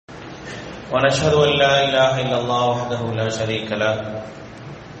ونشهد أن لا إله إلا الله وحده لا شريك له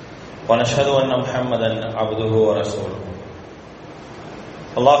ونشهد أن محمدا عبده ورسوله.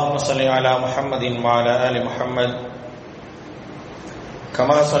 اللهم صل على محمد وعلى آل محمد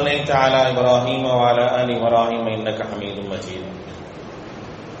كما صليت على إبراهيم وعلى آل إبراهيم إنك حميد مجيد.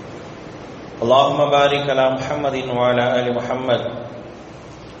 اللهم بارك على محمد وعلى آل محمد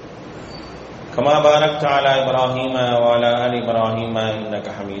كما باركت على إبراهيم وعلى آل إبراهيم إنك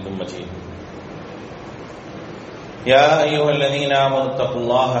حميد مجيد. يا أيها الذين آمنوا اتقوا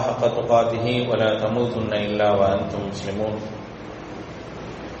الله حق تقاته ولا تموتن إلا وأنتم مسلمون.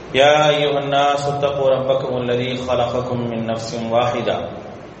 يا أيها الناس اتقوا ربكم الذي خلقكم من نفس واحدة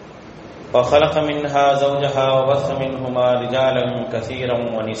وخلق منها زوجها وبث منهما رجالا كثيرا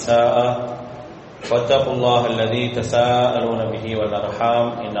ونساء واتقوا الله الذي تساءلون به والأرحام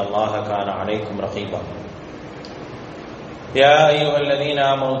إن الله كان عليكم رقيبا. يا أيها الذين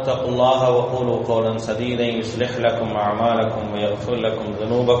آمنوا اتقوا الله وقولوا قولا سديدا يصلح لكم أعمالكم ويغفر لكم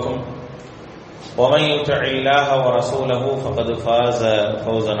ذنوبكم ومن يطع الله ورسوله فقد فاز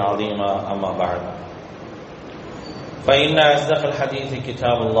فوزا عظيما. أما بعد فإن أصدق الحديث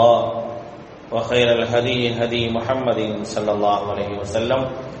كتاب الله وخير الهدي هدي محمد صلى الله عليه وسلم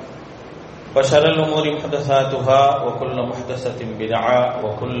وشر الأمور محدثاتها وكل محدثة بدعة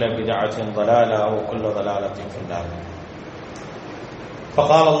وكل بدعة ضلالة وكل ضلالة في النار.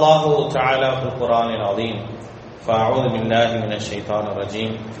 فقال الله تعالى في القرآن العظيم: فأعوذ بالله من الشيطان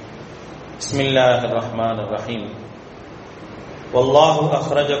الرجيم. بسم الله الرحمن الرحيم. والله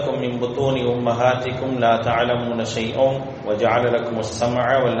أخرجكم من بطون أمهاتكم لا تعلمون شيئا وجعل لكم السمع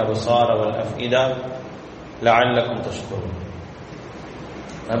والأبصار والأفئدة لعلكم تشكرون.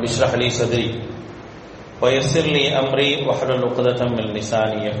 رب اشرح لي صدري ويسر لي أمري واحلل عقدة من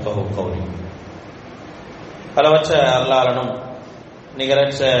لساني يفقهوا قولي. அளவற்ற அருளாளனும்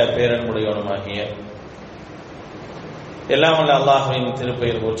நிகரற்ற பேரன்புடையவனுமாகிய எல்லாம் வல்ல அல்லாஹ்வின்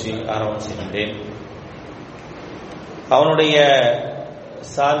திருப்பெயர் போற்றி ஆரம்பம் செய்கின்றேன். அவனுடைய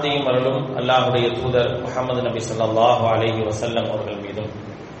சாந்தியும் அருளும் அல்லாஹ்வுடைய தூதர் முஹம்மது நபி ஸல்லல்லாஹு அலைஹி வஸல்லம் அவர்கள் மீதும்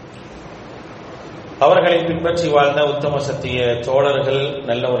அவர்களை பின்பற்றி வாழ்ந்த உத்தம சத்திய தோழர்கள்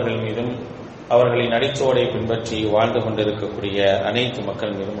நல்லவர்கள் மீதும் அவர்களின் அடிச்சோடை பின்பற்றி வாழ்ந்து கொண்டிருக்கக்கூடிய அனைத்து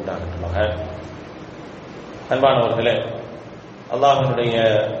மக்கள் மீதும் உண்டாகட்டுமாக. அன்பானவர்களே, அல்லாஹ்வினுடைய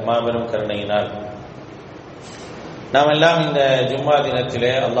மாபெரும் கருணையினால் நாம் எல்லாம் இந்த ஜும்மா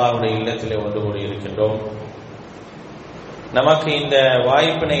தினத்திலே அல்லாஹ்வுடைய இல்லத்திலே ஒன்று கூடி இருக்கின்றோம். நமக்கு இந்த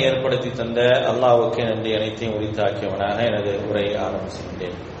வாய்ப்பினை ஏற்படுத்தி தந்த அல்லாஹ்வுக்கு நன்றி அனைத்தையும் உரித்தாக்கியவனாக எனது உரையை ஆரம்பம்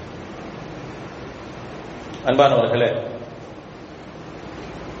செய்கின்றேன். அன்பானவர்களே,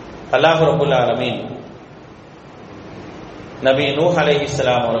 அல்லாஹ் ரப்பல் ஆலமீன் நபி நூஹ்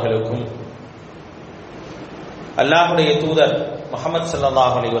அலைஹிஸ்ஸலாம் அவர்களுக்கும் அல்லாஹ்வுடைய தூதர் முஹம்மது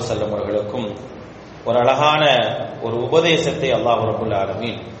ஸல்லல்லாஹு அலைஹி வஸல்லம் அவர்களுக்கும் ஒரு அழகான ஒரு உபதேசத்தை அல்லாஹ் ரப்பல்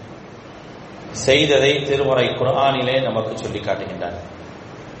ஆலமீன் செய்ததை திருமறை குர்ஆனிலே நமக்கு சொல்லி காட்டுகின்றார்.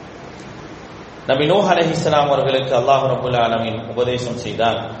 நபி நூஹ் அலைஹிஸ்ஸலாம் அவர்களுக்கு அல்லாஹ் ரப்பல் ஆலமீன் உபதேசம்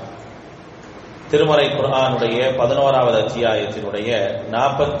செய்தார். திருமறை குர்ஆனுடைய 11வது அத்தியாயத்தினுடைய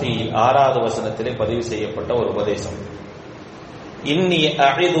 46வது வசனத்திலே பதிவு செய்யப்பட்ட ஒரு உபதேசம். இன்னி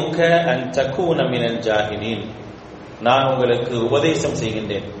அஇதுக அன் தகூன மினல் ஜாஹிலீன். நான் உங்களுக்கு உபதேசம்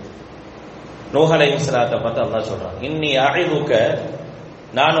செய்கின்றேன். நூஹ் அலைஹிஸ்ஸலாத்தை பார்த்து அல்லாஹ் சொல்றான், இன்னி அஇதுக,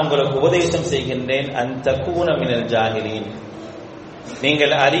 நான் உங்களுக்கு உபதேசம் செய்கின்றேன், அன் தகூன மினல் ஜாஹிலீன்,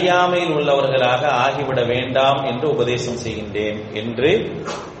 நீங்கள் அறியாமையில் உள்ளவர்களாக ஆகிவிட வேண்டாம் என்று உபதேசம் செய்கின்றேன் என்று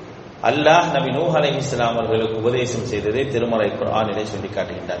அல்லாஹ் நபி நூஹ் அலைஹிஸ்ஸலாம் அவர்களுக்கு உபதேசம் செய்ததை திருமறை குர்ஆனிலே சொல்லி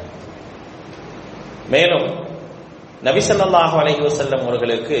காட்டுகின்றார். மேலும் நபி ஸல்லல்லாஹு அலைஹி வஸல்லம்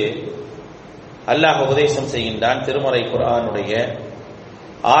அவர்களுக்கு அல்லாஹ் உபதேசம் செய்கின்றான். திருமறை குர்ஆனுடைய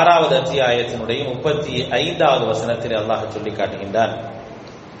 6வது அத்தியாயத்தினுடைய 35வது வசனத்தில் அல்லாஹ் சொல்லி காட்டுகின்றான்,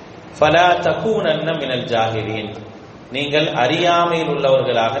 ஃபலா தகூனன்ன மினல் ஜாஹிலீன், நீங்கள் அறியாமையில்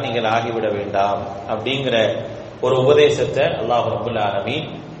உள்ளவர்களாக நீங்கள் ஆகிவிட வேண்டாம் அப்படிங்கிற ஒரு உபதேசத்தை அல்லாஹ் ரப்பல் ஆலமீன்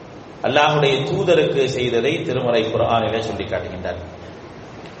அல்லாஹ்வுடைய தூதருக்கு செய்ததை திருமறை குர்ஆனிலே சொல்லி காட்டுகின்றார்.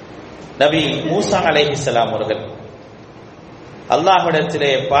 நபி மூசா அலைஹிஸ்ஸலாம் அவர்கள் அல்லாஹ்விடத்திலே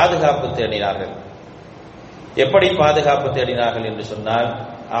பாதுகாப்பு தேடினார்கள். எப்படி பாதுகாப்பு தேடினார்கள் என்று சொன்னால்,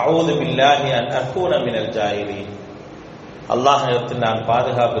 அஊது பில்லாஹி அன் அகூன மினல் ஜாஹிலீன், அல்லாஹ்விடத்தில் நான்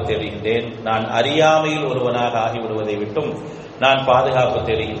பாதுகாப்பு தேடுகின்றேன், நான் அறியாமையில் ஒருவனாக ஆகிவிடுவதை விட்டும் நான் பாதுகாப்பு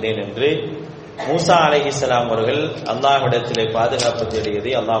தேடுகின்றேன் என்று மூசா அலைஹிஸ்ஸலாம் அவர்கள் அல்லாஹ்விடத்திலே பாதுகாப்பு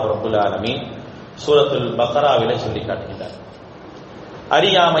தேடியதை அல்லாஹ் ரப்பல் ஆலமீன் சூரத்துல் பக்ராவிலே சொல்லி காட்டுகின்றார்.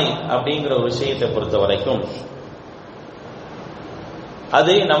 அறியாமை அப்படிங்கிற ஒரு விஷயத்தை பொறுத்த வரைக்கும்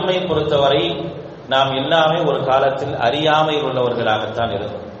அது நம்மை பொறுத்தவரை நாம் எல்லாமே ஒரு காலத்தில் அறியாமையில் உள்ளவர்களாகத்தான்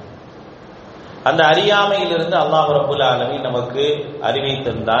இருந்தோம். அந்த அறியாமையிலிருந்து அல்லாஹ் ரப்பல் ஆலமீன் நமக்கு அறிவை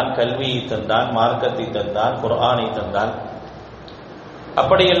தந்தான், கல்வியை தந்தான், மார்க்கத்தை தந்தான், குர்ஆனை தந்தான்.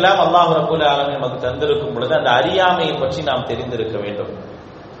 அப்படியெல்லாம் அல்லாஹ் ரப்பல் ஆலமீன் நமக்கு தந்திருக்கும் பொழுது அந்த அறியாமையை பற்றி நாம் தெரிந்திருக்க வேண்டும்.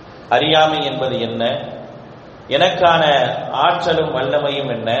 அறியாமை என்பது என்ன, எனக்கான ஆற்றலும்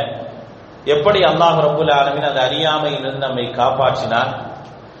வல்லமையும் என்ன, எப்படி அல்லாஹ் ரப்பல் ஆலமீன் அந்த அறியாமையிலிருந்து நம்மை காப்பாற்றினான்,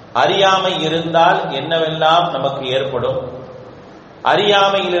 அறியாமை இருந்தால் என்னவெல்லாம் நமக்கு ஏற்படும்,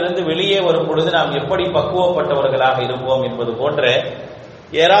 அறியாமையிலிருந்து வெளியே வரும் பொழுது நாம் எப்படி பக்குவப்பட்டவர்களாக இருப்போம் என்பது போன்ற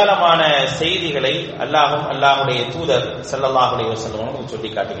ஏராளமான செய்திகளை அல்லாஹும் அல்லாஹுடைய தூதர் ஸல்லல்லாஹு அலைஹி வஸல்லம் சொல்லி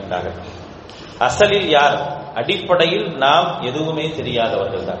காட்டுகின்றார்கள். அசலில் யார், அடிப்படையில் நாம் எதுவுமே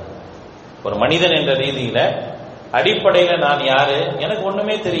தெரியாதவர்கள் தான். ஒரு மனிதன் என்ற ரீதியில அடிப்படையில நான் யாரு, எனக்கு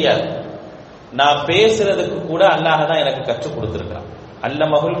ஒண்ணுமே தெரியாது. நான் பேசுறதுக்கு கூட அல்லாஹ் தான் எனக்கு கற்றுக் கொடுத்திருக்கிறான்.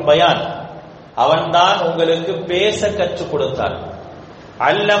 அல்லமஹுல் பயான், அவன்தான் உங்களுக்கு பேச கற்றுக் கொடுத்தான்.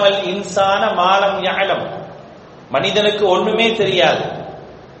 அல்லமல் இன்சான மாலம் யஅலம், மனிதனுக்கு ஒண்ணுமே தெரியாது,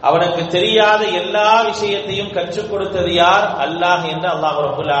 அவனுக்கு தெரியாத எல்லா விஷயத்தையும் கற்றுக் கொடுத்தது யார், அல்லாஹ் என்று அல்லாஹ்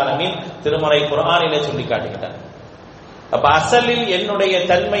ரப்பல் ஆலமீன் திருமறை குர்ஆனிலே சொல்லி காட்டுகிறார். அப்ப அசலில் என்னுடைய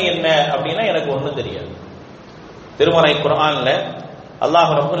தன்மை என்ன அப்படின்னா எனக்கு ஒண்ணும் தெரியாது. திருமறை குர்ஆன்ல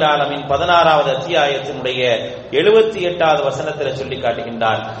அல்லாஹ் ரப்பல் ஆலமீன் 16வது அத்தியாயத்தினுடைய 78வது வசனத்தில் சொல்லி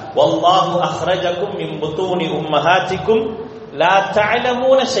காட்டுகின்றான், வல்லாஹு அஹ்ரஜகும் மின் புத்தூனி உம்மஹாத்திக்கும் லா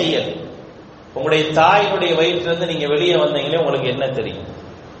தஅலமூன ஷையன். உங்களுடைய தாயினுடைய வயிற்றிலிருந்து நீங்க வெளியே வந்தீங்களே, உங்களுக்கு என்ன தெரியும்?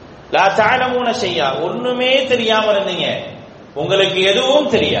 லா தஅலமூன ஷையா, ஒண்ணுமே தெரியாம இருந்தீங்க, உங்களுக்கு எதுவும்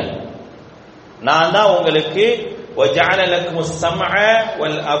தெரியாது. நான் தான் உங்களுக்கு வஜஅல லக்குமுஸ் ஸம்அ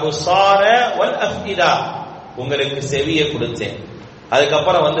வல் அப்சார வல் அஃபிதா, உங்களுக்கு செவியை கொடுத்தேன்,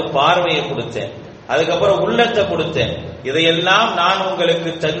 அதுக்கப்புறம் பார்வையை கொடுத்தேன், அதுக்கப்புறம் உள்ளத்தை கொடுத்தேன். இதையெல்லாம் நான் உங்களுக்கு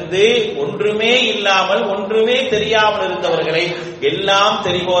தந்து ஒன்றுமே இல்லாமல் ஒன்றுமே தெரியாமல் இருந்தவர்களை எல்லாம்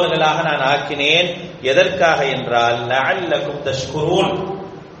தெரிபவர்களாக நான் ஆக்கினேன். எதற்காக என்றால் லஅல்லகும் தஷ்குரூன்,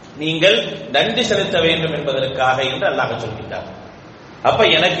 நீங்கள் நன்றி செலுத்த வேண்டும் என்பதற்காக என்று அல்லாஹ் சொல்கிறார். அப்ப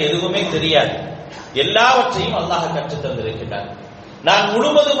எனக்கு எதுவுமே தெரியாது, எல்லாவற்றையும் அல்லாஹ் கற்றுத் தந்திருக்கிறார். நான்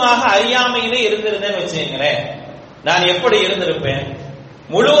முழுவதுமாக அறியாமையிலே இருந்திருந்தேன் வச்சுங்களேன், நான் எப்படி இருந்திருப்பேன்?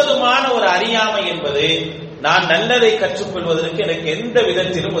 முழுவதுமான ஒரு அறியாமை என்பது நான் நல்லதை கற்றுக்கொள்வதற்கு எனக்கு எந்த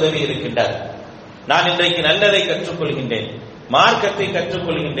விதத்திலும் உதவி இருக்கின்றார். நான் இன்றைக்கு நல்லதை கற்றுக்கொள்கின்றேன், மார்க்கத்தை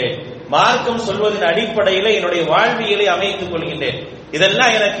கற்றுக்கொள்கின்றேன், மார்க்கம் சொல்வதன் அடிப்படையில் என்னுடைய வாழ்வியலை அமைத்துக் கொள்கின்றேன்.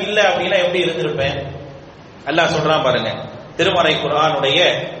 இதெல்லாம் எனக்கு இல்ல அப்படின்னா எப்படி இருந்திருப்பேன்? அல்லாஹ் சொல்றான் பாருங்க, திருமறை குர்ஆனுடைய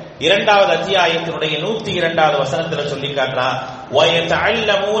 2வது அத்தியாயத்தினுடைய 102வது வசனத்துல சொல்லி காட்டுறான்,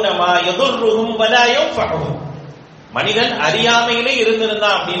 வயதஅல்லமூன மா யதுர்ருஹும் வலா யன்ஃபஉஹும். மனிதன் அறியாமையிலே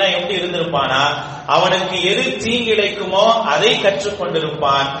இருந்திருந்தான் அப்படின்னா எப்படி இருந்திருப்பானா, அவனுக்கு எது தீங்கிழைக்குமோ அதை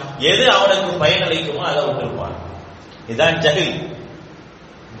கற்றுக்கொண்டிருப்பான், எது அவனுக்கு பயனளிக்குமோ அதை விட்டிருப்பான். இதுதான் ஜஹில்.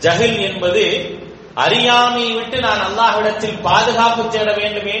 ஜஹில் என்பது அறியாமையை விட்டு நான் அல்லாஹ்விடத்தில் பாதுகாப்பு தேட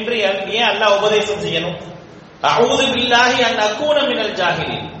வேண்டும் என்று ஏன் அல்லாஹ் உபதேசம் செய்யணும்? அஊது பில்லாஹி அன் அகூன மினல்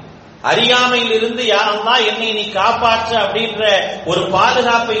ஜாஹிலீன், அறியாமையில் இருந்து யா அல்லாஹ் என்னை நீ காப்பாற்று அப்படின்ற ஒரு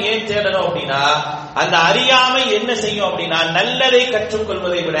பாதுகாப்பை ஏன் தேடணும் அப்படின்னா, அந்த அறியாமை என்ன செய்யும் அப்படின்னா நல்லதை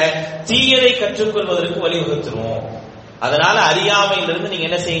கற்றுக்கொள்வதை விட தீயதை கற்றுக்கொள்வதற்கு வழிவகுத்துரும். அதனால அறியாமையிலிருந்து நீங்க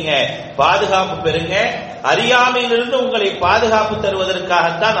என்ன செய்யுங்க, பாதுகாப்பு பெறுங்க. அறியாமையிலிருந்து உங்களை பாதுகாப்பு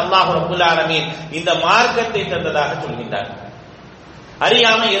தருவதற்காகத்தான் அல்லாஹ் ரப்பல் ஆலமீன் இந்த மார்க்கத்தை தந்ததாக சொல்கின்றார்.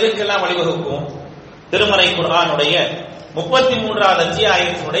 அறியாமை எதற்கெல்லாம் வழிவகுக்கும்? திருமறை குர்ஆனுடைய 33வது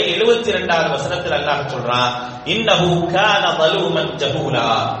அத்தியாயத்தினுடைய 72வது வசனத்தில் அல்லாஹ் சொல்றான், இன்னஹு கான ஸலூமன் ஜஹூலா.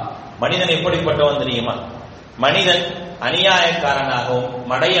 மனிதன் எப்படிப்பட்டவன் தெரியுமா? மனிதன் அநியாயக்காரனாகவும்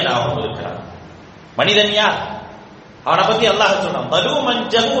மடையனாகவும் இருக்கிறான். மனிதன் யார்? அவனை பத்தி அல்லாஹ் சொல்றான், ஸலூமன்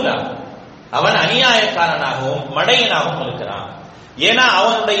ஜஹூலா, அவன் அநியாயக்காரனாகவும் மடையனாகவும் இருக்கிறான். ஏன்னா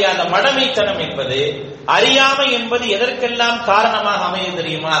அவனுடைய அந்த மடமைத்தனம் என்பது, அறியாமை என்பது எதற்கெல்லாம் காரணமாக அமையுது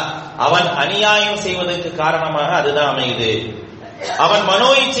தெரியுமா? அவன் அநியாயம் செய்வதற்கு காரணமாக அதுதான் அமையுது. அவன் மனோ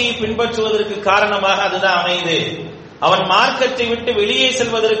இச்சையை பின்பற்றுவதற்கு காரணமாக அதுதான் அமையுது. அவன் மார்க்கத்தை விட்டு வெளியே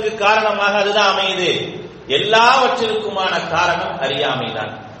செல்வதற்கு காரணமாக அதுதான் அமையுது. எல்லாவற்றிற்குமான காரணம்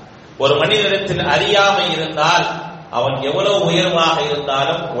அறியாமைதான். ஒரு மனிதனிடத்தில் அறியாமை இருந்தால் அவன் எவ்வளவு உயர்வாக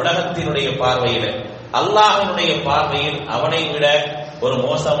இருந்தாலும் உலகத்தினுடைய பார்வையில், அல்லாஹ்வினுடைய பார்வையில் அவனை விட ஒரு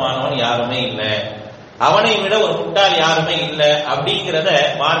மோசமானவன் யாருமே இல்லை, அவனை விட ஒரு முட்டாள் யாருமே இல்லை அப்படிங்கிறத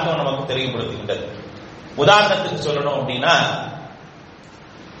மார்க்கம் நமக்கு தெரியப்படுத்துகின்றது. உதாரணத்துக்கு சொல்லணும் அப்படின்னா,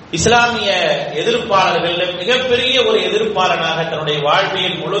 இஸ்லாமிய எதிர்ப்பாளர்கள் மிகப்பெரிய ஒரு எதிர்ப்பாளனாக தன்னுடைய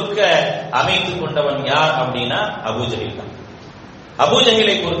வாழ்வியல் முழுக்க அமைத்துக் கொண்டவன் யார் அப்படின்னா அபூஜஹில் தான்.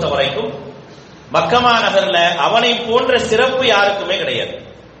 அபூஜஹிலை பொறுத்த வரைக்கும் மக்கமா நகர்ல அவனை போன்ற சிறப்பு யாருக்குமே கிடையாது.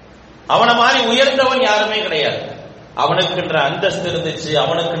 அவனை மாதிரி உயர்ந்தவன் யாருமே கிடையாது. அவனுக்குன்ற அந்தஸ்து இருந்துச்சு,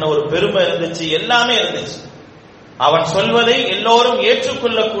 அவனுக்குன்னு ஒரு பெருமை இருந்துச்சு, எல்லாமே இருந்துச்சு. அவன் சொல்வதை எல்லோரும்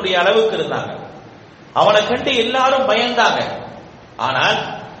ஏற்றுக்கொள்ளக்கூடிய அளவுக்கு இருந்தாங்க. அவனை கண்டு எல்லாரும் பயந்தாங்க. ஆனால்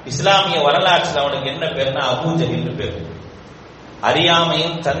இஸ்லாமிய வரலாற்றில் அவனுக்கு என்ன பேருன்னா அபூஜஹில்னு பேரு,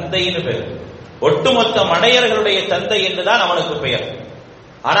 அறியாமையின் தந்தைன்னு பேரு, ஒட்டுமொத்த மடையர்களுடைய தந்தை என்றுதான் அவனுக்கு பெயர்.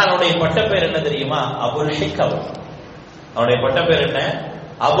 ஆனால் அவனுடைய பட்ட பேர் என்ன தெரியுமா? அபுல் ஹிக்கம். அவனுடைய பட்ட பேர் என்ன?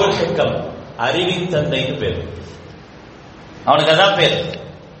 அபுல் ஹிக்கம், அறிவின் தந்தைன்னு பேரு. அவனுக்கு அதான் பேர்.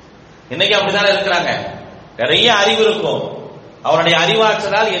 இன்னைக்கு அப்படித்தானே இருக்கிறாங்க. நிறைய அறிவு இருக்கும், அவனுடைய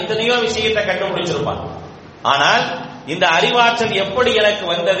அறிவாற்றலால் எத்தனையோ விஷயத்தை கண்டுபிடிச்சிருப்பான். ஆனால் இந்த அறிவாற்றல் எப்படி எனக்கு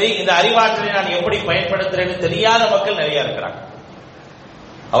வந்தது, இந்த அறிவாற்றலை நான் எப்படி பயன்படுத்துறேன்னு தெரியாத மக்கள் நிறைய இருக்கிறாங்க.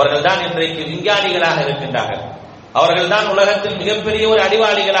 அவர்கள் தான் இன்றைக்கு விஞ்ஞானிகளாக இருக்கின்றார்கள். அவர்கள் தான் உலகத்தில் மிகப்பெரிய ஒரு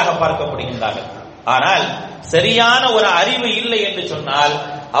அறிவாளிகளாக பார்க்கப்படுகின்றார்கள். ஆனால் சரியான ஒரு அறிவு இல்லை என்று சொன்னால்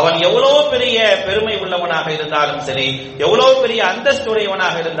அவன் எவ்வளவு பெரிய பெருமை உள்ளவனாக இருந்தாலும் சரி, எவ்வளவு பெரிய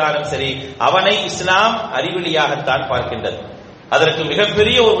அந்தஸ்துடையவனாக இருந்தாலும் சரி, அவனை இஸ்லாம் அறிவிலியாகத்தான் பார்க்கின்றது. அதற்கு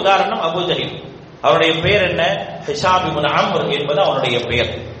மிகப்பெரிய ஒரு உதாரணம் அபூஜஹில். அவனுடைய பெயர் என்ன? ஹிஷாம் இப்னு அம்ர் என்பது அவனுடைய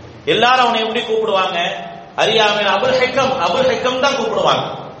பெயர். எல்லாரும் அவனை எப்படி கூப்பிடுவாங்க? அறியாமல் அபுல் ஹிக்கம், அபுல் ஹிக்கம் தான் கூப்பிடுவாங்க.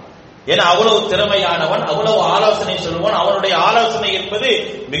 ஏன்னா அவ்வளவு திறமையானவன், அவ்வளவு ஆலோசனை சொல்லுவான். அவனுடைய ஆலோசனை என்பது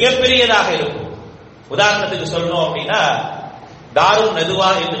மிகப்பெரியதாக இருக்கும். உதாரணத்துக்கு சொல்லணும் அப்படின்னா, தாருன் நதுவா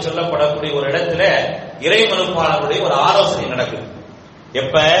என்று சொல்லப்படக்கூடிய ஒரு இடத்துல இறை மறுப்பாளர்களுடைய ஒரு ஆலோசனை நடக்குது.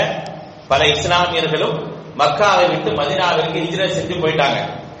 எப்ப பல இஸ்லாமியர்களும் மக்காவை விட்டு மதீனாவிற்கு ஹிஜ்ரத் செஞ்சு போயிட்டாங்க.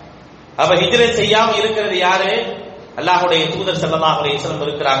 அப்ப ஹிஜ்ரத் செய்யாம இருக்கிறது யாரு? அல்லாஹ்வுடைய தூதர் ஸல்லல்லாஹு அலைஹி வஸல்லம்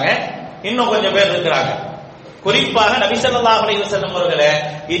இருக்கிறாங்க, இன்னும் கொஞ்சம் பேர் இருக்கிறாங்க. குறிப்பாக நபி ஸல்லல்லாஹு அலைஹி வஸல்லம் அவர்களை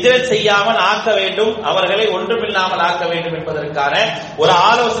ஹிஜ்ரத் செய்யாமல் ஆக்க வேண்டும், அவர்களை ஒன்றுமில்லாமல் ஆக்க வேண்டும் என்பதற்கான ஒரு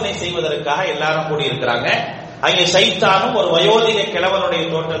ஆலோசனை செய்வதற்காக எல்லாரும் கூடி இருக்கிறாங்க. அங்கே சைத்தானும் ஒரு வயோதிக கிழவனுடைய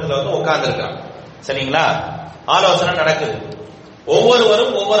தோற்றத்தில் வந்து உட்கார்ந்து இருக்காங்க. சரிங்களா? ஆலோசனை நடக்குது.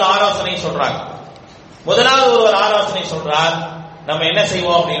 ஒவ்வொருவரும் ஒவ்வொரு ஆலோசனை சொல்றாங்க. முதலாவது ஒருவர் ஆலோசனை சொல்றார், நம்ம என்ன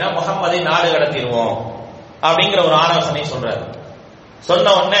செய்வோம் அப்படின்னா முஹம்மதை நாடு கடத்திடுவோம் அப்படிங்கிற ஒரு ஆலோசனை சொல்றாரு.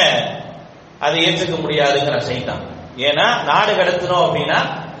 சொன்ன உடனே அதை ஏற்றுக்க முடியாதுங்கிற சைத்தான். ஏன்னா நாடு கடத்தணும் அப்படின்னா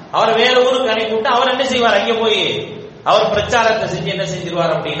அவர் வேற ஊருக்கு அனுப்பிவிட்டு அவர் என்ன செய்வார்? அங்கே போய் அவர் பிரச்சாரத்தை செஞ்சு என்ன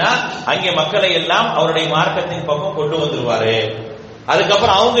செஞ்சிருவார் அப்படின்னா அங்கே மக்களை எல்லாம் அவருடைய மார்க்கத்தின் பக்கம் கொண்டு வந்துருவாரு.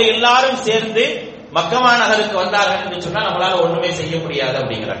 அதுக்கப்புறம் அவங்க எல்லாரும் சேர்ந்து மக்கமா நகருக்கு வந்தார்கள் என்று சொன்னா நம்மளால ஒண்ணுமே செய்ய முடியாது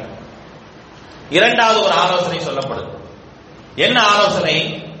அப்படிங்கிறாங்க. இரண்டாவது ஒரு ஆலோசனை சொல்லப்படுது. என்ன ஆலோசனை?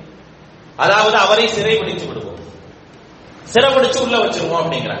 அதாவது அவரை சிறைபிடிச்சு விடுவோம், சிறைபிடிச்சு உள்ள வச்சிருவோம்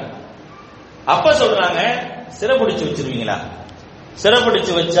அப்படிங்கிறாங்க. அப்ப சொல்றாங்க, சிறைபிடிச்சு வச்சிருவீங்களா?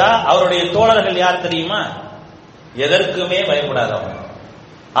 சிறைபிடிச்சு வச்சா அவருடைய தோழர்கள் யார் தெரியுமா? எதற்குமே பயப்படாதவங்க,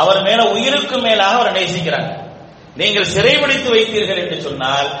 அவர் மேல உயிருக்கு மேலாக அவரை நேசிக்கிறாங்க. நீங்கள் சிறைபிடித்து வைத்தீர்கள் என்று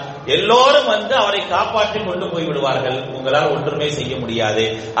சொன்னால் எல்லோரும் வந்து அவரை காப்பாற்றி கொண்டு போய் விடுவார்கள், உங்களால் ஒன்றுமே செய்ய முடியாது,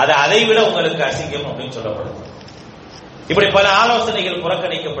 அது அதைவிட உங்களுக்கு அசிங்கம் அப்படின்னு சொல்லப்படுது. இப்படி பல ஆலோசனைகள்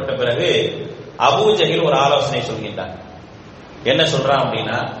புறக்கணிக்கப்பட்ட பிறகு அபூஜஹில் ஒரு ஆலோசனை சொல்கின்றான். என்ன சொல்றான்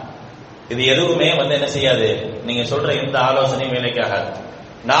அப்படின்னா, இது எதுவுமே வந்து என்ன செய்யாது, நீங்க சொல்ற எந்த ஆலோசனையும் வேலைக்காகாது.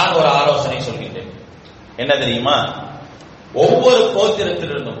 நான் ஒரு ஆலோசனை சொல்கின்றேன். என்ன தெரியுமா? ஒவ்வொரு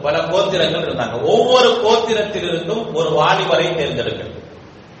கோத்திரத்திலிருந்தும், பல கோத்திரங்கள் இருந்தாங்க, ஒவ்வொரு கோத்திரத்திலிருந்தும் ஒரு வாலிபரை தேர்ந்தெடுங்கள்.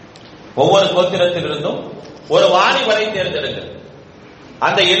 ஒவ்வொரு கோத்திரத்திலிருந்தும் ஒரு வாலிபரை தேர்ந்தெடுங்கள்.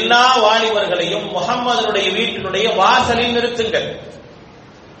 அந்த எல்லா வாலிபர்களையும் முஹம்மதுடைய வீட்டினுடைய வாசலில் நிறுத்துங்கள்.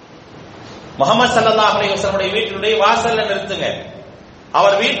 முஹம்மது ஸல்லல்லாஹு அலைஹி வஸல்லம் வீட்டினுடைய வாசல்ல நிறுத்துங்க.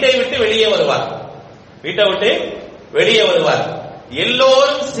 அவர் வீட்டை விட்டு வெளியே வருவார், வீட்டை விட்டு வெளியே வருவார்.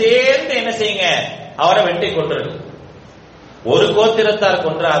 எல்லோரும் சேர்ந்து என்ன செய்யுங்க? அவரை வெட்டி கொன்றுங்க. ஒரு கோத்திரத்தார்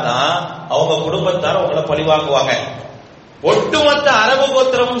கொன்றாதான் அவங்க குடும்பத்தார் உங்களை பழிவாங்குவாங்க. ஒட்டுமொத்த அரபு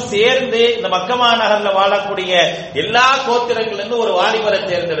கோத்திரமும் சேர்ந்து இந்த மக்கமா நகர்ல வாழக்கூடிய எல்லா கோத்திரங்களிலிருந்து ஒரு வாலிபரை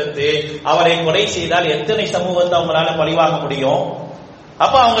தேர்ந்தெடுத்து அவரை கொலை செய்தால் எத்தனை சமூகத்தை அவங்களால பழிவாங்க முடியும்?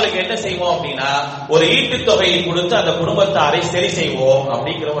 அப்ப அவங்களுக்கு என்ன செய்வோம் அப்படின்னா ஒரு ஈட்டுத் தொகையை கொடுத்து அந்த குடும்பத்தாரை சரி செய்வோம்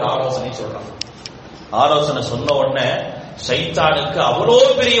அப்படிங்கிற ஒரு ஆலோசனை சொல்றாங்க. ஆலோசனை சொன்ன உடனே சைத்தானுக்கு அவ்வளோ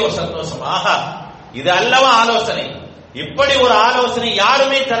பெரிய ஒரு சந்தோஷம். ஆஹா, இது அல்லவா ஆலோசனை, இப்படி ஒரு ஆலோசனை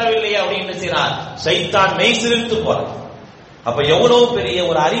யாருமே தரவில்லை அப்படின்னு செய்யறான். சைத்தான் மெய்சிலிர்த்து போறான். அப்ப எவ்வளவு பெரிய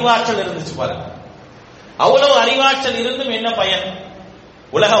ஒரு அறிவாற்றல் இருந்துச்சு பாருங்க. அவ்வளவு அறிவாற்றல் இருந்தும் என்ன பயன்?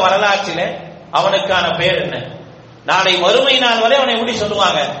 உலக வரலாற்றில அவனுக்கான பெயர் என்ன? நாளை மறுமை நாள் வரை அவனை எப்படி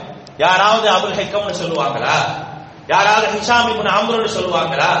சொல்லுவாங்க? யாராவது அபுல் ஹிக்கம்னு சொல்லுவாங்களா? யாராவது ஹிஷாம் இப்னு அம்ர்னு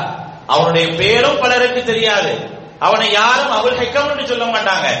சொல்லுவாங்களா? அவனுடைய பேரும் பலருக்கு தெரியாது. அவனை யாரும் அபுல் ஹிக்கம்னு சொல்ல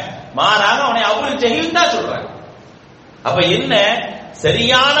மாட்டாங்க, மாறாக அவனை அபுல் ஜஹீல் தான் சொல்றாங்க. அப்ப என்ன,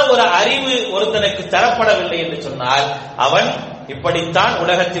 சரியான ஒரு அறிவு ஒருத்தனுக்கு தரப்படவில்லை என்று சொன்னால் அவன் இப்படித்தான்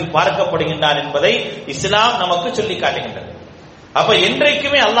உலகத்தில் பார்க்கப்படுகின்றான் என்பதை இஸ்லாம் நமக்கு சொல்லி காட்டுகின்றது. அப்ப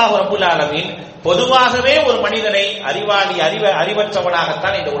என்றைக்குமே அல்லாஹ் ரப்பல் ஆலமீன் பொதுவாகவே ஒரு மனிதனை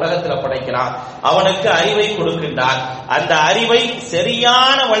அறிவற்றவனாகத்தான் இந்த உலகத்தில் படைக்கிறான். அவனுக்கு அறிவை கொடுக்கின்றான். அந்த அறிவை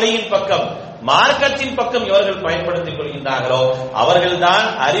சரியான வழியின் பக்கம், மார்க்கத்தின் பக்கம் இவர்கள் பயன்படுத்திக் கொள்கின்றார்களோ அவர்கள்தான்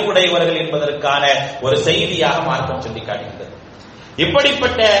அறிவுடையவர்கள் என்பதற்கான ஒரு செய்தியாக மார்க்கம் சொல்லி காட்டுகின்றது.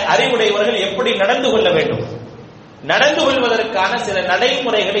 இப்படிப்பட்ட அறிவுடையவர்கள் எப்படி நடந்து கொள்ள வேண்டும், நடந்து கொள்வதற்கான சில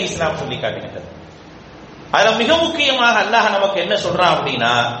நடைமுறைகளை இஸ்லாம் சொல்லி காட்டுகின்றது. அதுல மிக முக்கியமாக அல்லாஹ் நமக்கு என்ன சொல்றான்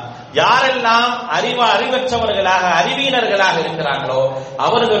அப்படின்னா, யாரெல்லாம் அறிவற்றவர்களாக அறிவீனர்களாக இருக்கிறாங்களோ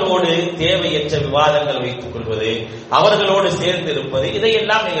அவர்களோடு தேவையற்ற விவாதங்கள் வைத்துக் கொள்வது, அவர்களோடு சேர்ந்து இருப்பது,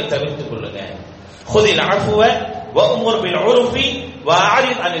 இதையெல்லாம் நீங்கள் தவிர்த்துக் கொள்ளுங்க. ஹுதில் அஃப்வ வஅமுர் பில் உர்ஃபி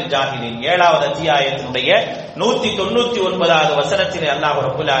வஅரித் அனில் ஜாஹிலின் 7வது அத்தியாயத்தினுடைய 199வது வசனத்திலே அல்லாஹ்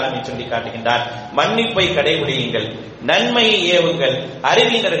ரப்பல் ஆலமீன் சொல்லி காட்டுகின்றார், மன்னிப்பை கடைபிடியுங்கள், நன்மையை ஏவுங்கள்,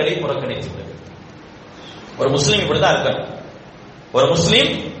 அறிவீனர்களை புறக்கணித்துவிடுங்கள். ஒரு முஸ்லிம் இப்படிதான் இருக்கணும். ஒரு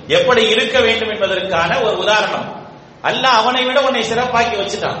முஸ்லிம் எப்படி இருக்க வேண்டும் என்பதற்கான ஒரு உதாரணம். அல்லாஹ் அவனை விட உன்னை சிறப்பாக்கி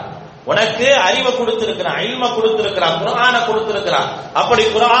வச்சுட்டான். உனக்கு அறிவை கொடுத்திருக்கிறான், இல்ம கொடுத்திருக்கிறான், குர்ஆனை கொடுத்திருக்கிறான். அப்படி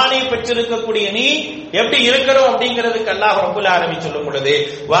குர்ஆனை பெற்றிருக்கக்கூடிய நீ எப்படி இருக்கணும் அப்படிங்கிறதுக்கு அல்லாஹ் ரப்பல் ஆலமீன் சொல்லும் பொழுது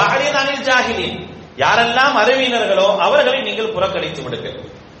வஅரித் அனில் ஜாஹிலின், யாரெல்லாம் அறிவீனர்களோ அவர்களை நீங்கள் புறக்கணித்து விடுங்கள்.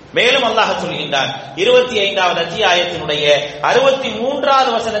 மேலும் அல்லாஹ் சொல்கின்றான் 25வது அத்தியாயத்தினுடைய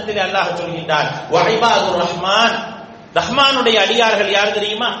 63வது வசனத்தில் அல்லாஹ் சொல்கின்றான், வஇபாதுர் ரஹ்மான், ரஹ்மானுடைய அடியார்கள் யார்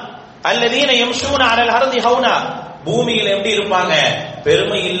தெரியுமா? அல்லதீன யம்ஷூன அலல் அர்தி ஹௌனா, பூமியில் எப்படி இருப்பாங்க?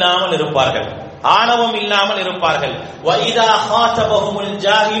 பெருமை இல்லாமல் இருப்பார்கள், ஆணவம் இல்லாமல் இருப்பார்கள். வஇதா ஹாதபஹுமுல்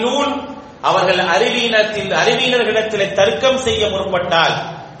ஜாஹிலூன், அவர்கள் அறிவீனர்களிடத்திலே தர்க்கம் செய்ய முற்பட்டால்,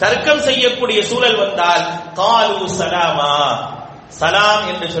 தர்க்கம் செய்யக்கூடிய சூழல் வந்தால், காலு சலாமா, சலாம்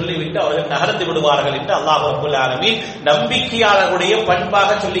என்று சொல்லிவிட்டு அவர்கள் நகர்ந்து விடுவார்கள் என்று அல்லாஹ் ரப்பல் ஆலமீன் நம்பிக்கையாளர்களுடைய பண்பாக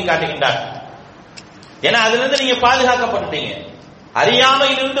சொல்லி காட்டுகின்றார். ஏன்னா அதிலிருந்து நீங்க பாதுகாக்கப்பட்டீங்க,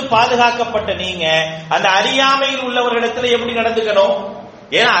 அறியாமையிலிருந்து பாதுகாக்கப்பட்ட நீங்க அந்த அறியாமையில் உள்ளவர்களிடத்தில் எப்படி நடந்துக்கணும்?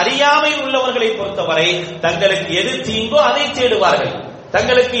 ஏன்னா அறியாமையில் உள்ளவர்களை பொறுத்தவரை தங்களுக்கு எது தீங்கோ அதை தேடுவார்கள்,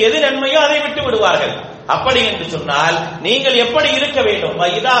 தங்களுக்கு எது நன்மையோ அதை விட்டு விடுவார்கள். அப்படி என்று சொன்னால் நீங்கள் எப்படி இருக்க வேண்டும்?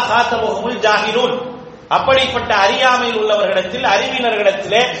 இதா காத்தபஹுமுல் ஜாஹிலூன், அப்படிப்பட்ட அறியாமையில் உள்ளவர்களிடத்தில்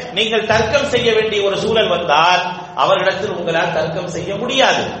அறிவினர்களிடத்திலே நீங்கள் தர்க்கம் செய்ய வேண்டிய ஒரு சூழல் வந்தால் அவர்களிடத்தில் உங்களால் தர்க்கம் செய்ய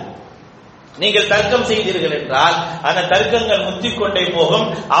முடியாது. நீங்கள் தர்க்கம் செய்தீர்கள் என்றால் அந்த தர்க்கங்கள் முத்திக்கொண்டே போகும்.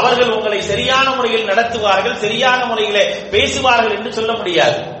 அவர்கள் உங்களை சரியான முறையில் நடத்துவார்கள், சரியான முறையிலே பேசுவார்கள் என்று சொல்ல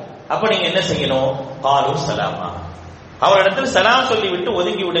முடியாது. அப்ப நீங்க என்ன செய்யணும்? காலு சலாமா, அவரிடத்தில் சலாம் சொல்லிவிட்டு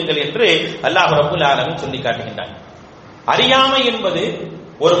ஒதுங்கி விடுங்கள் என்று அல்லாஹ் ரப்பல் ஆலமீன் சொல்லி காட்டுகின்றான். அறியாமை என்பது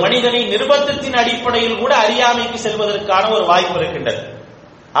ஒரு மனிதனை நிர்பந்தத்தின் அடிப்படையில் கூட அறியாமைக்கு செல்வதற்கான ஒரு வாய்ப்பு இருக்கின்றது.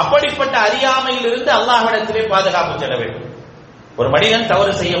 அப்படிப்பட்ட அறியாமையில் இருந்து அல்லாஹ்விடத்திலே பாதுகாப்பு செல்ல வேண்டும். ஒரு மனிதன்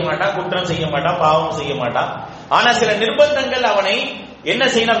தவறு செய்ய மாட்டான், குற்றம் செய்ய மாட்டான், பாவம் செய்ய மாட்டான். ஆனா சில நிர்பந்தங்கள் அவனை என்ன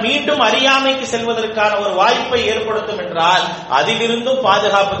செய்யணும்? மீண்டும் அறியாமைக்கு செல்வதற்கான ஒரு வாய்ப்பை ஏற்படுத்தும் என்றால் அதிலிருந்தும்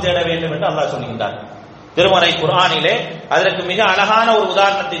பாதுகாப்பு தேட வேண்டும் என்று அல்லாஹ் சொல்கின்றான். திருமறை குர்ஆனிலே அதற்கு மிக அழகான ஒரு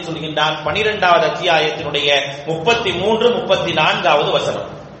உதாரணத்தை சொல்கின்றான். 12வது அத்தியாயத்தினுடைய 33, 34வது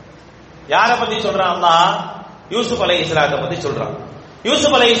வசனம். யாரை பத்தி சொல்றான் அல்லாஹ்? யூசுப் அலைஹிஸ்ஸலாத்தை பத்தி சொல்றான்.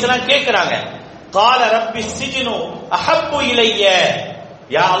 யூசுப் அலைஹிஸ்ஸலாம் கேக்குறாங்க, கால ரப்பி சிஜ்னு அஹப்பு இலைய,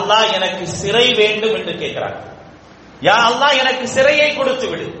 யா அல்லாஹ் எனக்கு சிறை வேண்டும் என்று கேட்கிறாங்க. யா அல்லாஹ் எனக்கு சிறையை கொடுத்து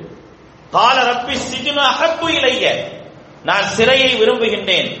விடு. கால ரப்பி சிஜ்னு அஹப்பு இலைய, நான் சிறையை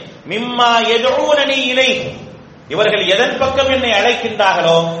விரும்புகின்றேன். மிம்மா யதுஊனனி இலைஹி, இவர்கள் எதன் பக்கம் என்னை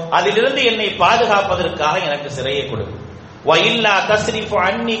அழைக்கின்றார்களோ அதிலிருந்து என்னை பாதுகாப்பதற்காக எனக்கு சிறையை கொடு. வ இல்லா தஸ்ரிஃபு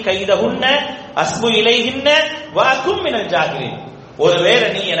அன்னி கைதஹுன்ன அஸ்பு இலைஹின்ன வ அகும் மினல் ஜாஹிலின், ஒருவேளை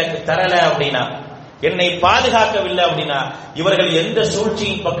நீ எனக்கு தரல அப்படின்னா, என்னை பாதுகாக்கவில்லை அப்படின்னா, இவர்கள் எந்த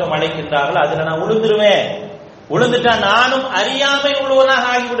சூழ்ச்சியின் பக்கம் அழைக்கின்றார்களோ அதுல நான் உளுந்துருவேன். உளுந்துட்டா நானும் அறியாமை உள்ளவனாக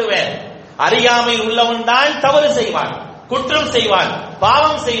ஆகிவிடுவேன். அறியாமையில் உள்ளவன் தான் தவறு செய்வான், குற்றம் செய்வான்,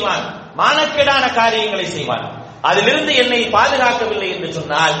 பாவம் செய்வான், மானக்கேடான காரியங்களை செய்வான். அதிலிருந்து என்னை பாதுகாக்கவில்லை என்று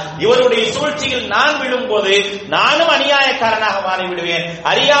சொன்னால் இவருடைய சூழ்ச்சியில் நான் விழும்போது நானும் அநியாயக்காரனாக மாறிவிடுவேன்,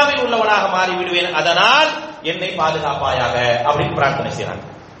 அறியாமையில் உள்ளவனாக மாறிவிடுவேன். அதனால் என்னை பாதுகாப்பாயாக அப்படின்னு பிரார்த்தனை செய்றாங்க.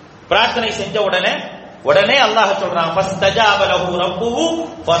 பிரார்த்தனை செஞ்ச உடனே அல்லாஹ் சொல்றான், ஃபஸ்தஜாப லஹு ரப்புஹு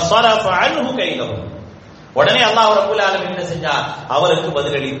ஃபஸரஃப அன்ஹு கைதஹு, உடனே அல்லாஹ் ரப்பல் ஆலமீன் என்ன செஞ்சான்? அவருக்கு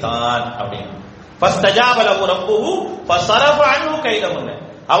பதிலளித்தான் அப்படின்னு. ஃபஸ்தஜாப லஹு ரப்புஹு ஃபஸரஃப அன்ஹு கைதஹு,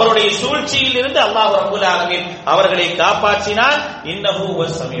 அவருடைய சூழ்ச்சியில் இருந்து அல்லாஹ் ரப்பல் ஆலமீன் அவர்களை காப்பாற்றினான். இன்னஹு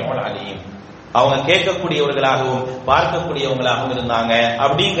ஹுவஸ் ஸமீஉல் அலீம், அவங்க கேட்கக்கூடியவர்களாகவும் பார்க்கக்கூடியவங்களாகவும் இருந்தாங்க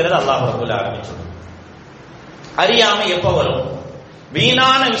அப்படிங்கிறது அல்லாஹ் ரப்பல் ஆலமீன் சொல்றான். அறியாமை எப்ப வரும்?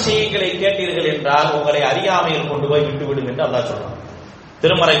 வீணான விஷயங்களை கேட்டீர்கள் என்றால் உங்களை அறியாமையில் கொண்டு போய் விட்டுவிடும் என்று அல்லாஹ் சொல்றான்.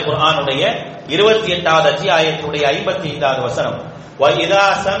 திருமறை குர்ஆனுடைய 28வது அத்தியாயத்துடைய 55வது வசனம், وَإِذَا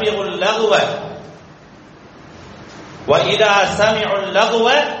سَمِعُوا اللَّغْوَ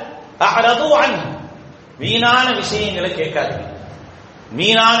أَعْرَضُوا عَنْهُ. வீணான விஷயங்களை கேட்காதீங்க.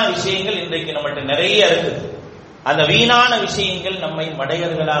 வீணான விஷயங்கள் இன்றைக்கு நம்மகிட்ட நிறைய இருக்குது. அந்த வீணான விஷயங்கள் நம்மை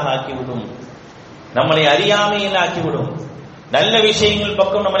மடையர்களாக ஆக்கிவிடும், நம்மளை அறியாமையில் ஆக்கிவிடும். நல்ல விஷயங்கள்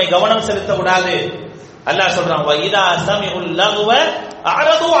பக்கம் நம்மளை கவனம் செலுத்த விடாது. அல்லாஹ் சொல்றான், وَإِذَا سَمِعُوا اللَّغْوَ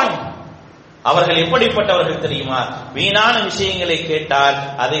أَعْرَضُوا عَنْهُ. அவர்கள் எப்படிப்பட்டவர்கள் தெரியுமா? வீணான விஷயங்களை கேட்டால்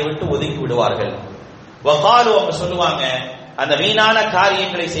அதை விட்டு ஒதுக்கி விடுவார்கள். وقالوا, அவங்க சொல்லுவாங்க அந்த வீணான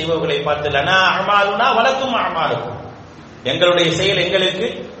காரியங்களை செய்பவர்களை பார்த்து, லனா அமாலுனா வலக்கும் அமாலுக்கும், எங்களுடைய செயல் எங்களுக்கு,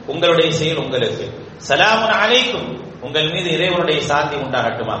 உங்களுடைய செயல் உங்களுக்கு. சலாமுன் அலைக்கும், உங்கள் மீது இறைவனுடைய சாந்தி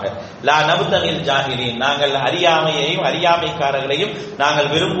உண்டாகட்டுமாக. லா நபுதனில் ஜாஹிலீன், நாங்கள் அறியாமையையும் அறியாமைக்காரர்களையும்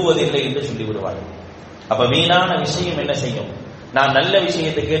நாங்கள் விரும்புவதில்லை என்று சொல்லிவிடுவார்கள். அப்ப வீணான விஷயம் என்ன செய்யும்? நான் நல்ல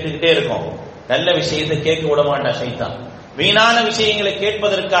விஷயத்தை கேட்டுக்கிட்டே இருக்கோம், நல்ல விஷயத்தை கேட்க விட மாட்டேன் சைத்தான். வீணான விஷயங்களை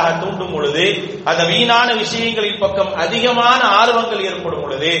கேட்பதற்காக தூண்டும் பொழுது, அந்த வீணான விஷயங்களின் பக்கம் அதிகமான ஆர்வங்கள் ஏற்படும்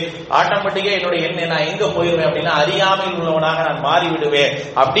பொழுது ஆட்டோமேட்டிக்கா என்னுடைய எண்ணெய் நான் எங்க போயிருவேன் அப்படின்னா அறியாமையில் உள்ளவனாக நான் மாறிவிடுவேன்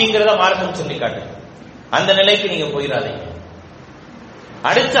அப்படிங்கிறத மார்க்கம் சொல்லி காட்டு. அந்த நிலைக்கு நீங்க போயிடாதீங்க.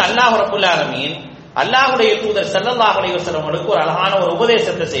 அடுத்து அல்லாஹ் ரப்பல் ஆலமீன் அல்லாஹ்வுடைய தூதர் ஸல்லல்லாஹு அலைஹி வஸல்லம் அவர்களுக்கு ஒரு அழகான ஒரு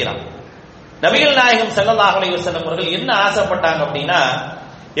உபதேசத்தை செய்றாங்க. நபிகள் நாயகம் ஸல்லல்லாஹு அலைஹி வஸல்லம் அவர்கள் என்ன ஆசைப்பட்டாங்க அப்படின்னா,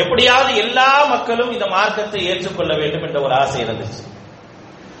 எப்படியாவது எல்லா மக்களும் இந்த மார்க்கத்தை ஏற்றுக்கொள்ள வேண்டும் என்ற ஒரு ஆசை இருந்துச்சு.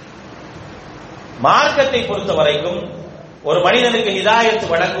 மார்க்கத்தை பொறுத்த வரைக்கும் ஒரு மனிதனுக்கு ஹிதாயத்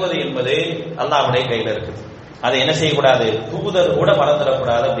வழங்குவது என்பது அல்லாஹ்வுடைய கையில இருக்குது. அதை என்ன செய்யக்கூடாது? தூதர் கூட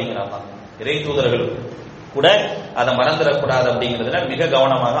மறந்துடக்கூடாது அப்படிங்கிறாங்க. இறை தூதர்கள் கூட அதை மறந்துடக்கூடாது அப்படிங்கிறதுல மிக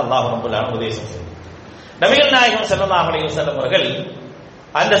கவனமாக அல்லாஹ் ரப்பல் ஆலமீன் உபதேசம் செய்தார். நபிகள் நாயகம் ஸல்லல்லாஹு அலைஹி வஸல்லம் அவர்கள்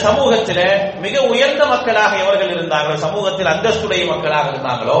அந்த சமூகத்தில் மிக உயர்ந்த மக்களாக எவர்கள் இருந்தாங்களோ, சமூகத்தில் அந்தஸ்துடைய மக்களாக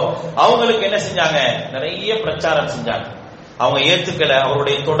இருந்தாங்களோ, அவங்களுக்கு என்ன செஞ்சாங்க? நிறைய பிரச்சாரம் செஞ்சாங்க. அவங்க ஏத்துக்கல,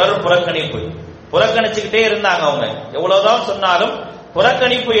 அவருடைய தொடர் புறக்கணிச்சுக்கிட்டே இருந்தாங்க. அவங்க எவ்வளவுதான் சொன்னாலும்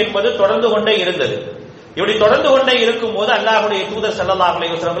புறக்கணிப்பு என்பது தொடர்ந்து கொண்டே இருந்தது. இப்படி தொடர்ந்து கொண்டே இருக்கும் போது அல்லாஹ்வுடைய தூதர் ஸல்லல்லாஹு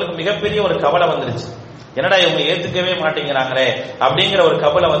அலைஹி வஸல்லம் மிகப்பெரிய ஒரு கவலை வந்துருச்சு. என்னடா இவங்க ஏத்துக்கவே மாட்டேங்கிறாங்களே அப்படிங்கிற ஒரு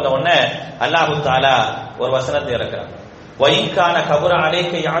கவலை வந்த உடனே அல்லாஹ் தஆலா ஒரு வசனத்தை இறக்குறாங்க. வயின்கான கபுர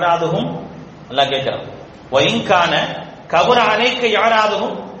அலைக்க யாராதுகும், அல்லாஹ் கேட்கிறான், வயின்கான கபுர அலைக்க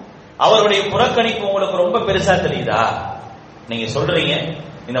யாராதுகும், அவருடைய புறக்கணிப்பு உங்களுக்கு ரொம்ப பெருசா தெரியுதா? நீங்க சொல்றீங்க,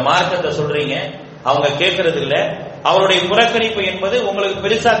 இந்த மார்க்கத்தை சொல்றீங்க, அவங்க கேட்கறது இல்ல, அவருடைய புறக்கணிப்பு என்பது உங்களுக்கு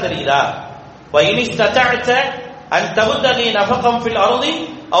பெருசா தெரியுதா? வயினிஸ்ததஅத அன் தபுதகி நஃபகம் ஃபில் அர்தி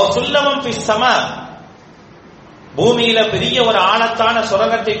அவ் சுல்லமம் ஃபிஸ் ஸமா, பூமியில பெரிய ஒரு ஆழத்தான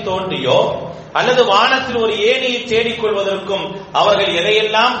சுரங்கத்தை தோண்டியோ அல்லது வானத்தில் ஒரு ஏணியை தேடிக்கொள்வதற்கும் அவர்கள்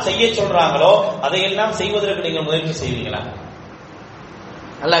எதையெல்லாம் செய்ய சொல்றாங்களோ அதையெல்லாம் செய்வதற்கு நீங்க முயற்சி செய்வீங்களா?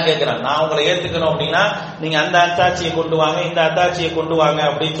 அல்லாஹ் கேட்கிறான். நான் உங்களை ஏத்துக்கணும் அப்படின்னா நீங்க அந்த அத்தாட்சியை கொண்டு வாங்க, இந்த அத்தாட்சியை கொண்டு வாங்க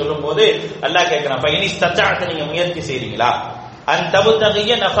அப்படின்னு சொல்லும் போது அல்லாஹ் கேட்கிறான், பைனிஸ்ததஅத, நீங்க முயற்சி செய்றீங்களா? அன்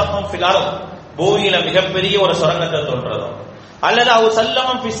தபுதகிய நஃபகம் ஃபில் அர்த், பூமியில மிகப்பெரிய ஒரு சுரங்கத்தை தோன்றதும், அல்லது அவ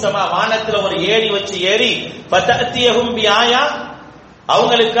சல்லமம் ஃபிஸ் ஸமா, வானத்துல ஒரு ஏணி வச்சு ஏறி ஃபதஅத்தியஹும் பிஆயா,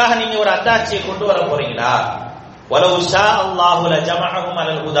 அவங்களுக்காக நீங்க ஒரு அத்தாட்சியை கொண்டு வர போறீங்களா? வலவு ஷா அல்லாஹு லஜமஅஹும்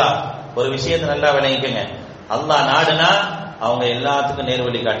அலல் ஹுதா, ஒரு விஷயத்தை நல்லா விளங்கிக்கங்க, அல்லாஹ் நாடுனா அவங்க எல்லாத்துக்கும்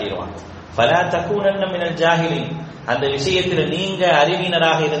நேர்வழி காட்டிடுவாங்க. ஃபலா தகூனன்ன மினல் ஜாஹிலின், அந்த விஷயத்துல நீங்க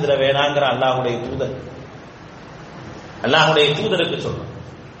அறிவினராக இருந்துட வேணாங்கிற அல்லாஹ்வுடைய தூதர், அல்லாஹ்வுடைய தூதருக்கு சொல்றோம்,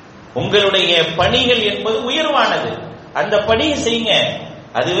 உங்களுடைய பணிகள் என்பது உயர்வானது, அந்த பணியை செய்யுங்க,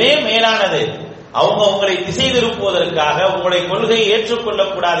 அதுவே மேலானது. அவங்க உங்களை திசை திருப்புவதற்காக, உங்களுடைய கொள்கையை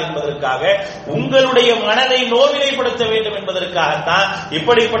ஏற்றுக்கொள்ளக்கூடாது என்பதற்காக, உங்களுடைய மனதை நோவினைப்படுத்த வேண்டும் என்பதற்காகத்தான்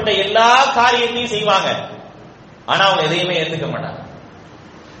இப்படிப்பட்ட எல்லா காரியத்தையும் செய்வாங்க. ஆனா அவங்க எதையுமே ஏற்றுக்க மாட்டாங்க.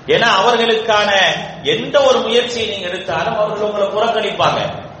 ஏன்னா அவர்களுக்கான எந்த ஒரு முயற்சியை நீங்க எடுத்தாலும் அவர்கள் உங்களை புறக்கணிப்பாங்க.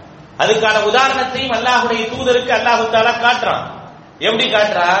 அதுக்கான உதாரணத்தையும் அல்லாஹ்வுடைய தூதருக்கு அல்லாஹ் தஆலா காட்டுறான். எப்படி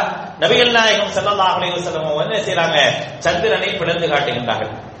காட்டுறா? நபிகள் நாயகம் ஸல்லல்லாஹு அலைஹி வஸல்லம் என்ன செய்றாங்க? சந்திரனை பிளந்து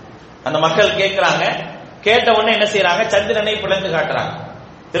காட்டுகின்றார்கள். அந்த மக்கள் கேட்கிறாங்க, கேட்ட உடனே என்ன செய்யறாங்க? சந்திரனை பிளந்து காட்டுறாங்க.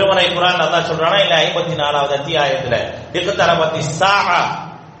 திருமறை குர்ஆன் அல்லாஹ் சொல்றானா இல்ல 54வது அத்தியாயத்துல, இக்தரபத்தி ஸாஆ,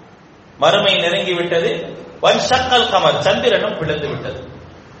 மறுமை நெருங்கி விட்டது, வன்ஷக்கல் கமர், சந்திரனும் பிளந்து விட்டது.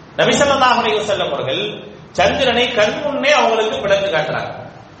 நபி ஸல்லல்லாஹு அலைஹி வஸல்லம் அவர்கள் சந்திரனை கண் முன்னே அவங்களுக்கு பிளந்து காட்டுறாங்க.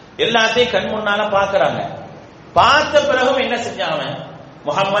 எல்லாத்தையும் கண் முன்னால பாக்குறாங்க. பார்த்த பிறகும் என்ன செஞ்சாங்க?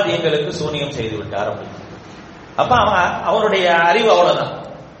 முஹம்மது எங்களுக்கு சூனியம் செய்து விட்டார் அப்படின்னு. அப்ப அவனுடைய அறிவு அவ்வளவுதான்.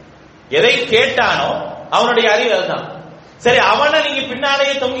 எதை கேட்டானோ அவனுடைய அறிவு அதுதான். சரி, அவனை நீங்க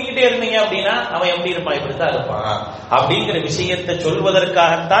பின்னாலேயே தொங்கிக்கிட்டே செஞ்சுக்கிட்டே இருந்தீங்க அப்படின்னா அவன் எப்படி இருப்பான், இப்படித்தான் இருப்பான் அப்படிங்கிற விஷயத்தை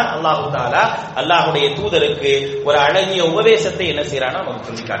சொல்வதற்காகத்தான் அல்லாஹு தஆலா அல்லாஹுடைய தூதருக்கு ஒரு அழகிய உபதேசத்தை என்ன செய்யறான்னு நமக்கு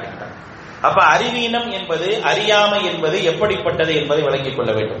சொல்லி காட்டுகிறான். அப்ப அறிவீனம் என்பது, அறியாமை என்பது எப்படிப்பட்டது என்பதை விளங்கிக்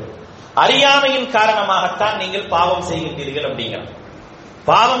கொள்ள வேண்டும். அறியாமையின் காரணமாகத்தான் நீங்கள் பாவம் செய்கின்றீர்கள் அப்படிங்கிற.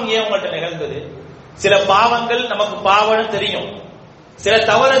 பாவம் ஏன் உங்கள்கிட்ட நிகழ்ந்தது? சில பாவங்கள் நமக்கு பாவம்னு தெரியும், சில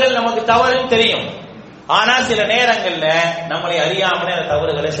தவறுகள் நமக்கு தவறுன்னு தெரியும். ஆனா சில நேரங்கள்ல நம்மளை அறியாமலே அந்த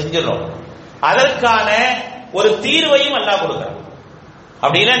தவறுகளை செஞ்சிடறோம். அதற்கான ஒரு தீர்வையும் அல்லாஹ் கொடுக்கிறான்.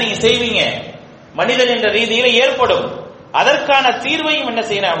 அப்படின்னா நீங்க செய்வீங்க, மனிதன் என்ற ரீதியில ஏற்படும். அதற்கான தீர்வையும் என்ன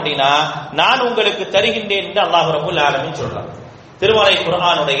செய்யணும் அப்படின்னா நான் உங்களுக்கு தருகின்றேன் என்று அல்லாஹ் ரப்பல் ஆலமீன் சொல்றான். திருமறை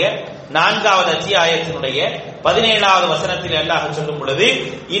குர்ஆனுடைய 4வது அத்தியாயத்தினுடைய 17வது வசனத்தில் அல்லாஹ் சொல்லும் பொழுது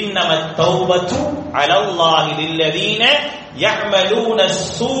இன்னமத் தௌபத்து அலல்லாஹி லில்லதீன யஅமலூன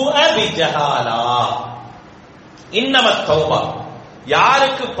ஸூஅ பிஜஹாலா. இன்னமத் தௌபா,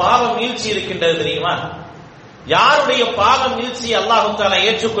 யாருக்கு பாவ மீழ்ச்சி இருக்கின்றது தெரியுமா? யாருடைய பாவ மீழ்ச்சி அல்லாஹ் தஆலா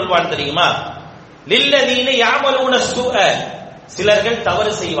ஏற்றுக்கொள்வான் தெரியுமா? லில்லதீன யஅமலூன ஸூஅ, சிலர்கள்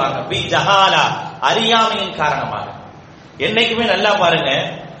தவறு செய்வாங்க, பிஜஹாலா, அறியாமையின் காரணமாக. என்னைக்குமே நல்லா பாருங்க,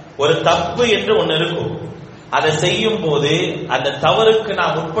 ஒரு தப்பு என்று ஒண்ணு இருக்கும், அதை செய்யும் போது அந்த தவறுக்கு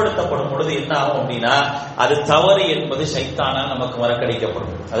நாம் உட்படுத்தப்படும் பொழுது என்ன ஆகும் அப்படின்னா அது தவறு என்பது ஷைத்தானால் நமக்கு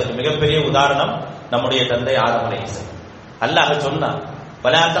மறக்கடிக்கப்படும். அதுக்கு மிகப்பெரிய உதாரணம் நம்முடைய தந்தை ஆதம் அலைஹிஸ்ஸலாம். அல்லாஹ் சொன்னான்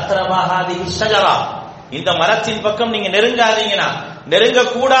வலா தக்ரபா ஹாதிஹி ஷஜரா, இந்த மரத்தின் பக்கம் நீங்க நெருங்காதீங்கன்னா, நெருங்க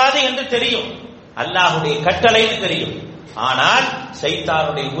கூடாது என்று தெரியும், அல்லாஹ்வுடைய கட்டளைன்னு தெரியும். ஆனால்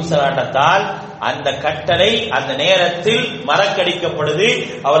ஷைத்தானுடைய ஊசலாட்டத்தால் அந்த கட்டளை அந்த நேரத்தில் மறக்கடிக்கப்படுது,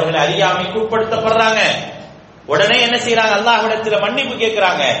 அவர்கள் அறியாமைக்கு உட்படுத்தப்படுறாங்க. உடனே என்ன செய்யறாங்க, அல்லாஹ்விடத்துல மன்னிப்பு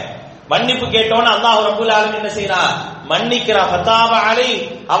கேட்கிறாங்க. மன்னிப்பு கேட்டோன்னு அல்லாஹ் ரப்பல் ஆலமீன் என்ன செய்யறான், மன்னிக்கிறா. ஃபதாப அலை,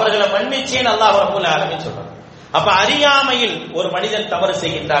 அவர்களை மன்னிச்சேன்னு அல்லாஹ் ரப்பல் ஆலமீன் சொல்றான். அப்ப அறியாமையில் ஒரு மனிதன் தவறு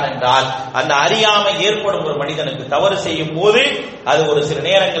செய்கின்றான் என்றால் அந்த அறியாமை ஏற்படும் ஒரு மனிதனுக்கு தவறு செய்யும் போது அது ஒரு சில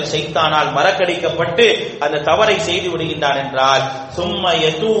நேரங்கள் ஷைத்தானால் மறக்கடிக்கப்பட்டு அந்த தவறை செய்து விடுகின்றான் என்றால் சும்ம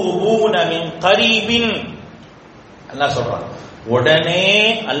யதூபூன மின் கரீபின், அல்லாஹ் சொல்றான் உடனே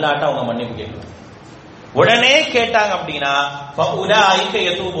அல்லாஹ்ட்ட அவங்க மன்னிப்பு கேட்கணும். உடனே கேட்டாங்க அப்படின்னா ஃபஉலாயிக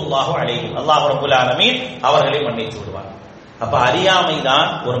யதூபுல்லாஹு அலைஹிம், அல்லாஹ் ரப்பல் ஆலமீன் அவர்களை மன்னித்து விடுவார். அப்ப அறியாமை தான்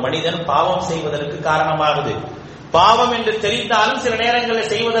ஒரு மனிதன் பாவம் செய்வதற்கு காரணமாகுது. பாவம் என்று தெரிந்தாலும் சில நேரங்களில்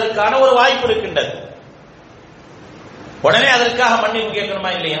செய்வதற்கான ஒரு வாய்ப்பு இருக்கின்றது. உடனே அதற்காக மன்னிப்பு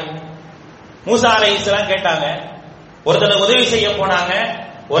கேட்கணுமா இல்லையா? மூசா அலைஹிஸ்ஸலாம் கேட்டாங்க, ஒருத்தர் உதவி செய்ய போனாங்க,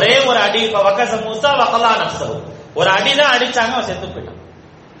 ஒரே ஒரு அடி, வகஸ மூசா வகலா நஃப்ஸஹு, ஒரு அடிதான் அடிச்சாங்க, அவன் செத்து போயிட்டான்.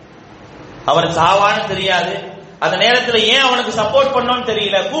 அவர் சாவான்னு தெரியாது, அந்த நேரத்தில் ஏன் அவனுக்கு சப்போர்ட் பண்ணோன்னு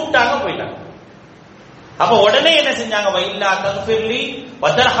தெரியல, கூப்பிட்டாங்க போயிட்டாங்க. அப்ப உடனே என்ன செஞ்சாங்க, வைல்லா தக்ஃபிர்லி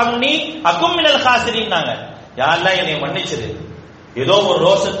வதர்ஹம்னி அகும் மினல் காசிரின்னாங்க. யா அல்லாஹ் என்னை மன்னிச்சிரு, ஏதோ ஒரு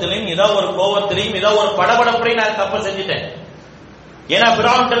ரோஷத்திலையும் ஏதோ ஒரு கோபத்திலையும் ஏதோ ஒரு படபடப்பையும் நான் தப்பு செஞ்சுட்டேன். ஏன்னா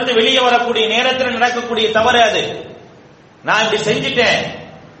ஃபிரௌன்ட்ட இருந்து வெளியே வரக்கூடிய நேரத்தில் நடக்கக்கூடிய தவறு அது. நான் இப்படி செஞ்சுட்டேன்,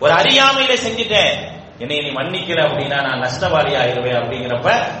 ஒரு அறியாமையில செஞ்சுட்டேன், என்னை நீ மன்னிக்கல அப்படின்னா நான் நஷ்டவாளி ஆகிடுவேன். அப்படிங்கிறப்ப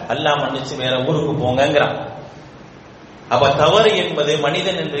அல்லாஹ் மன்னிச்சு வேற ஊருக்கு போங்கிறான். அப்ப தவறு என்பது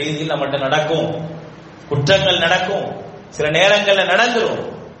மனிதன் என்ற ரீதியில் நம்மகிட்ட நடக்கும், குற்றங்கள் நடக்கும், சில நேரங்கள்ல நடந்துரும்.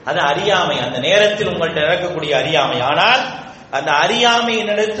 அது அறியாமை, அந்த நேரத்தில் உங்கள்கிட்ட நடக்கக்கூடிய அறியாமை. ஆனால் அந்த அறியாமையை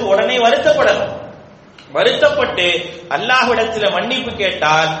நினைத்து உடனே வருத்தப்படணும். வருத்தப்பட்டு அல்லாஹ்விடத்துல மன்னிப்பு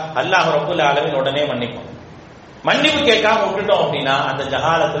கேட்டால் அல்லாஹ் ரப்பல் ஆலமீன் உடனே மன்னிப்பான். மன்னிப்பு கேட்காம விட்டுட்டோம் அப்படின்னா அந்த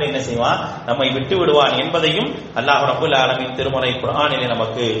ஜஹாலத்துல என்ன செய்வான், நம்மை விட்டு விடுவான் என்பதையும் அல்லாஹ் ரப்பல் ஆலமீன் திருமறை குர்ஆனிலே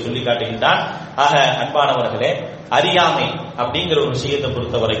நமக்கு சொல்லி காட்டுகின்றான். ஆக அன்பானவர்களே, அறியாமை அப்படிங்கிற ஒரு விஷயத்தை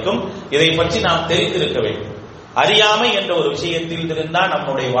பொறுத்த வரைக்கும் இதை பற்றி நாம் தெரிந்திருக்க வேண்டும். அறியாமை என்ற ஒரு விஷயத்தில் இருந்தால்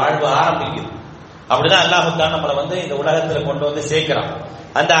நம்முடைய வாழ்வு ஆரம்பிக்குது. அப்படிதான் அல்லாஹ் தான் நம்மளை இந்த உலகத்துல கொண்டு வந்து சேர்க்கிறான்.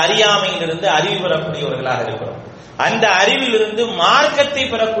 அந்த அறியாமையிலிருந்து அறிவு பெறக்கூடியவர்களாக இருக்கிறோம், அந்த அறிவிலிருந்து மார்க்கத்தை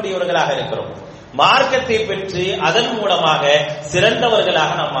பெறக்கூடியவர்களாக இருக்கிறோம். மார்க்கத்தை பெற்று அதன் மூலமாக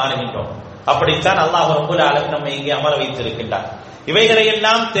சிறந்தவர்களாக நாம் மாறுகின்றோம். அப்படித்தான் அல்லாஹ் ரப்பல் ஆலமீன் நம்மை இங்கே அமர வைத்திருக்கின்றார். இவைகளை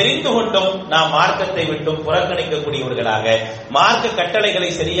எல்லாம் தெரிந்து கொண்டும் நாம் மார்க்கத்தை விட்டும் புறக்கணிக்கக்கூடியவர்களாக, மார்க்க கட்டளைகளை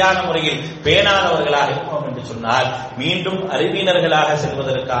சரியான முறையில் பேணாதவர்களாக இருப்போம் என்று சொன்னால் மீண்டும் அறிவினர்களாக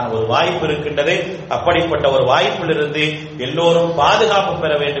செல்வதற்கான ஒரு வாய்ப்பு இருக்கின்றது. அப்படிப்பட்ட ஒரு வாய்ப்பிலிருந்து எல்லோரும் பாதுகாப்பு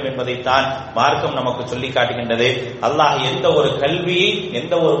பெற வேண்டும் என்பதைத்தான் மார்க்கம் நமக்கு சொல்லி காட்டுகின்றது. அல்லாஹ் எந்த ஒரு கல்வியை,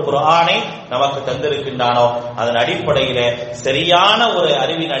 எந்த ஒரு குர்ஆனை நமக்கு தந்திருக்கின்றானோ அதன் அடிப்படையில சரியான ஒரு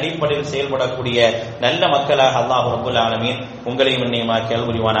அறிவின் அடிப்படையில் செயல்படக்கூடிய நல்ல மக்களாக அல்லாஹ் ரப்பல் ஆலமீன் உங்களை மன்னியமாக்கி அருள்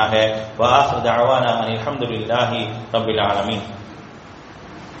புரிவானாக. வ ஆகிரு தஅவானா அல்ஹம்துலில்லாஹி ரப்பில் ஆலமீன்.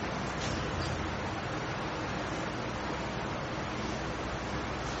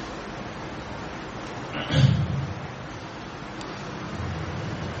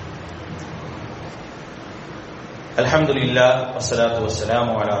 அல்ஹம்துலில்லாஹ் வஸ்ஸலாத்து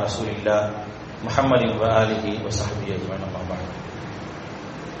வஸ்ஸலாமு அலா ரசூலில்லாஹ் முஹம்மதின் வ ஆலிஹி வ ஸஹ்பிஹி அஜ்மஈன். அம்மா பஅத்.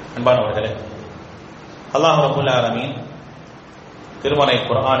 அன்பானவர்களே, அல்லாஹ் ரப்பல் ஆலமீன் திருமறை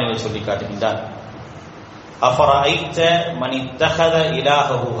குர்ஆனிலே சொல்லி காட்டுகின்றான், அஃபரஐத மன் இத்தஹத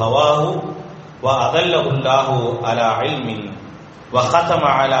இலாஹஹு ஹவாஹு வ அதல்லஹு அல்லாஹு அலா இல்மின் வ ഖതம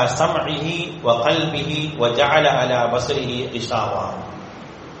அலா ஸம்இஹி வ கல்பிஹி வ ஜஅல அலா பஸரிஹி கிஷாவா.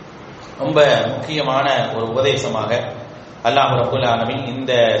 ரொம்ப முக்கியமான ஒரு உபதேசமாக அல்லாஹ் ரப்பல் ஆலமீன்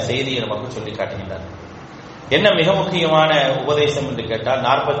இந்த செய்தியை நமக்கு சொல்லி காட்டுகின்றார். என்ன மிக முக்கியமான உபதேசம் என்று கேட்டால்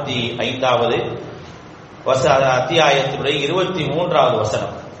 45வது அத்தியாயத்தினுடைய 23வது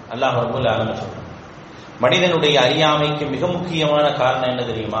வசனம். அல்லாஹ் ரப்பல் ஆலமீன் சொல்றார், மனிதனுடைய அறியாமைக்கு மிக முக்கியமான காரணம் என்ன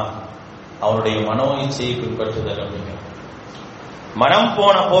தெரியுமா? அவனுடைய மனோ இச்சையை பின்பற்றுதல் அப்படிங்கிற மனம்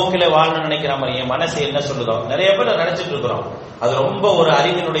போன போக்கில வாழணும்னு நினைக்கிற மாதிரி என் மனசு என்ன சொல்லுதோ, நிறைய பேர் நினைச்சிட்டு இருக்கிறோம். அது ரொம்ப ஒரு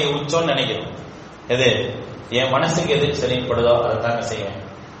அறிவினுடைய உச்சம் நினைக்கிறோம். எது என் மனசுக்கு எது சரிப்படுதோ அதை தாங்க செய்வேன்,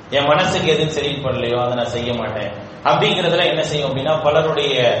 என் மனசுக்கு எது சரிப்படலையோ அதை நான் செய்ய மாட்டேன் அப்படிங்கிறதுல என்ன செய்யும் அப்படின்னா,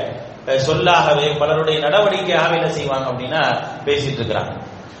 பலருடைய சொல்லாகவே பலருடைய நடவடிக்கையாகவே என்ன செய்வாங்க அப்படின்னா பேசிட்டு இருக்கிறாங்க.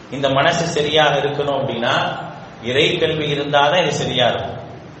 இந்த மனசு சரியாக இருக்கணும் அப்படின்னா இறை கல்வி இருந்தாதான் இது சரியா இருக்கும்.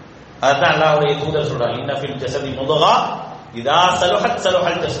 அதுதான் அல்லாஹ்வுடைய தூதர் சொல்றாங்க, இன்னஃபில் ஜஸதி முதுகா இதா சலுஹத்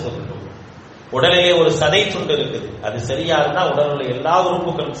சலுஹல் ஜஸது குல்லு. உடலிலே ஒரு சதை துண்டு இருக்குது, அது சரியா இருந்தா உடலில் உள்ள எல்லா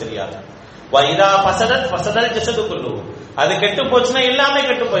உறுப்புகளும் சரியா இருக்கும். வ இதா ஃபஸதத் ஃபஸதல் ஜஸது குல்லு, அது கெட்டு போச்சுன்னா எல்லாமே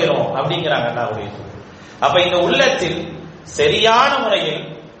கெட்டு போயிடும் அப்படிங்கிறாங்க அல்லாஹ்வுடைய தூதர். அப்ப இந்த உள்ளத்தில் சரியான முறையில்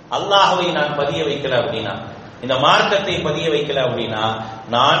அல்லாஹ்வை நான் பதிய வைக்கல அப்படின்னா, இந்த மார்க்கத்தை பதிய வைக்கல அப்படின்னா,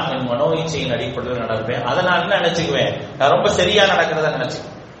 நான் என் மனோ இச்சையின் அடிப்படையில் நடப்பேன். அதை நான் என்ன நினைச்சுக்குவேன், நான் ரொம்ப சரியா நடக்கிறத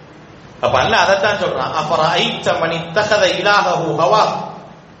நினைச்சுக்குவேன். அப்ப அல்லாஹ் அதைத்தான் சொல்றான், அஃபரஐத மன் இத்தஹத இலாஹஹு ஹவா.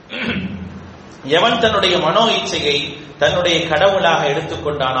 எவன் தன்னுடைய மனோ இச்சையை தன்னுடைய கடவுளாக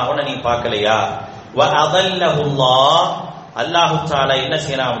எடுத்துக்கொண்டான் அவனை நீ பார்க்கலையா? வ அதல்லஹு அல்லாஹ், அல்லாஹ் தஆலா என்ன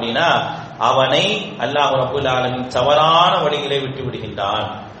செய்யறான் அப்படின்னா அவனை அல்லாஹ் ரப்பல் ஆலமீன் தவறான வழிகளை விட்டு விடுகின்றான்.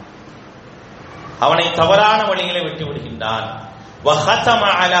 அவனை தவறான வழிகளை விட்டு விடுகின்றான். வ ഖതம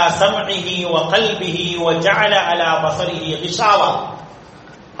அலா ஸம்இஹி வ கல்பிஹி வ ஜஅல அலா பஸரிஹி கிஷாவா.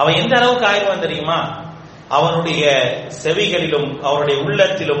 அவன் எந்த அளவுக்கு ஆயிடுவான் தெரியுமா? அவனுடைய செவிகளிலும் அவனுடைய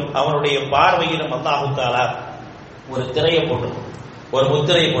உள்ளத்திலும் அவனுடைய பார்வையிலும் அல்லாஹ் தஆலா ஒரு திரையை போட்டுருவான், ஒரு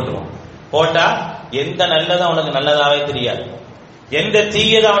முத்திரையை போட்டுருவான். போட்டா எந்த நல்லதும் அவனுக்கு நல்லதாவே தெரியாது, எந்த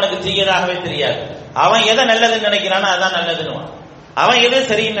தீயது அவனுக்கு தீயதாகவே தெரியாது. அவன் எதை நல்லதுன்னு நினைக்கிறானோ அதான் நல்லதுன்னுவான், அவன் எதை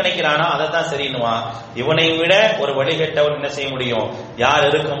சரின்னு நினைக்கிறானோ அதை தான் சரின்னுவான். இவனை விட ஒரு வழிகட்டவன் என்ன செய்ய முடியும், யார்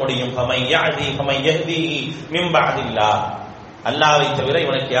இருக்க முடியும்? அல்லாஹ்வை தவிர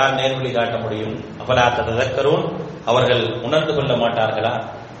இவனுக்கு யார் நேர்வழி காட்ட முடியும்? அஃபலா ததக்கரூன், அவர்கள் உணர்ந்து கொள்ள மாட்டார்களா,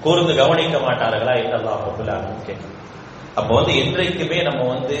 கூர்ந்து கவனிக்க மாட்டார்களா என்று அல்லாஹ் ரப்பல் ஆலமீன் கேட்கிறார். அப்போ என்றைக்குமே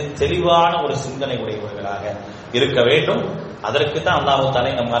நம்ம தெளிவான ஒரு சிந்தனை உடையவர்களாக இருக்க வேண்டும். அதற்கு தான் அல்லாஹ்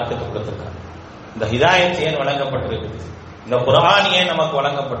தஆலா இந்த மார்க்கத்தை கொடுத்திருக்கார். இந்த ஹிதாயத் ஏன் வழங்கப்பட்டிருக்கு, இந்த குர்ஆன் ஏன் நமக்கு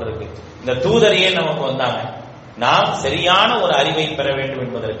வழங்கப்பட்டிருக்கு, இந்த தூதர் ஏன் நமக்கு வந்தாங்க? நாம் சரியான ஒரு அறிவை பெற வேண்டும்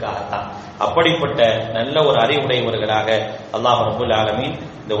என்பதற்காகத்தான். அப்படிப்பட்ட நல்ல ஒரு அறிவுடையவர்களாக அல்லாஹ் ரப்பல் ஆலமீன்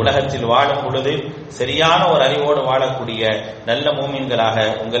இந்த உலகத்தில் வாழும் பொழுது சரியான ஒரு அறிவோடு வாழக்கூடிய நல்ல மூமின்களாக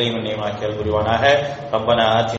உங்களையும் நியமாக்கியல் புரிவானாக. ரப்பனா